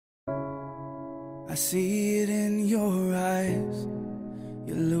I see it in your eyes.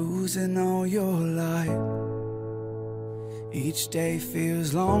 You're losing all your light. Each day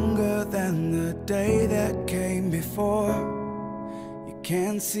feels longer than the day that came before. You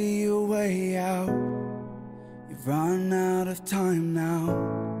can't see your way out. You've run out of time now.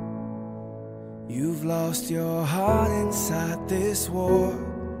 You've lost your heart inside this war.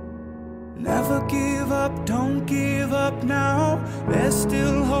 Never give up, don't give up now. There's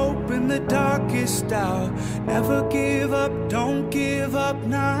still hope in the darkest hour. Never give up, don't give up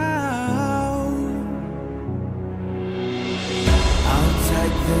now. I'll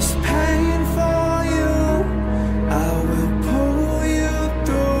take this pain for you. I will pull you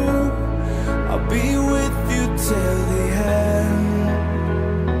through. I'll be with you till the end.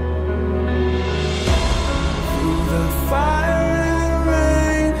 Through the fire and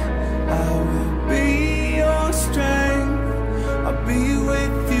rain, I will be your strength. I'll be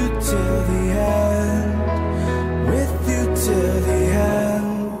with you till the end. With you till the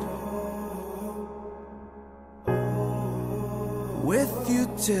end. With you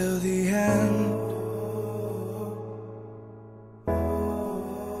till the end.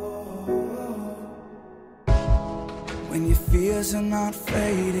 When your fears are not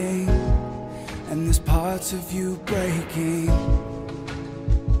fading and there's parts of you breaking,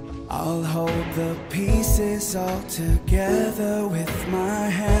 I'll hold the pieces all together with my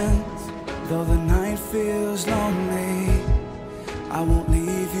hands. Though the night feels lonely, I won't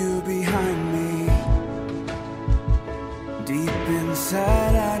leave you behind me. Deep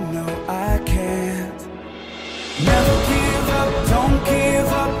inside I know I can't. Never give up, don't give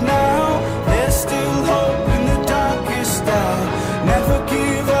up now. There's still hope in the darkest hour. Never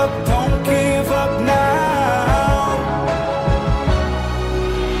give up, don't give up now.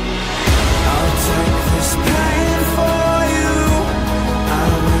 I'll take this pain for you. I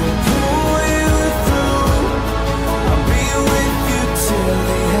will pull you through. I'll be with you till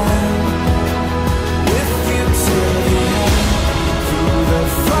the end. With you till the end. Through the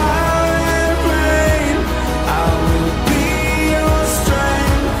fire and rain, I will be your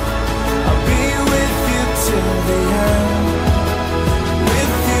strength. I'll be with you till the end.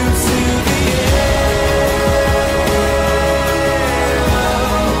 With you till the end.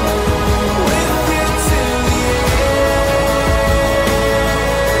 With you till the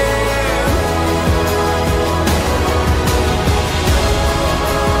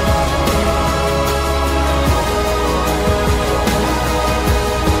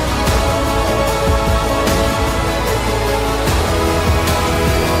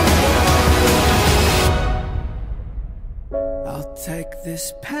I'll take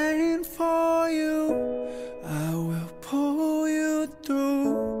this pain for you. I will pull you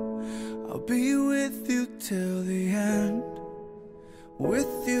through. I'll be with you till the end.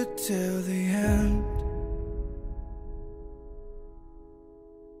 With you till the end.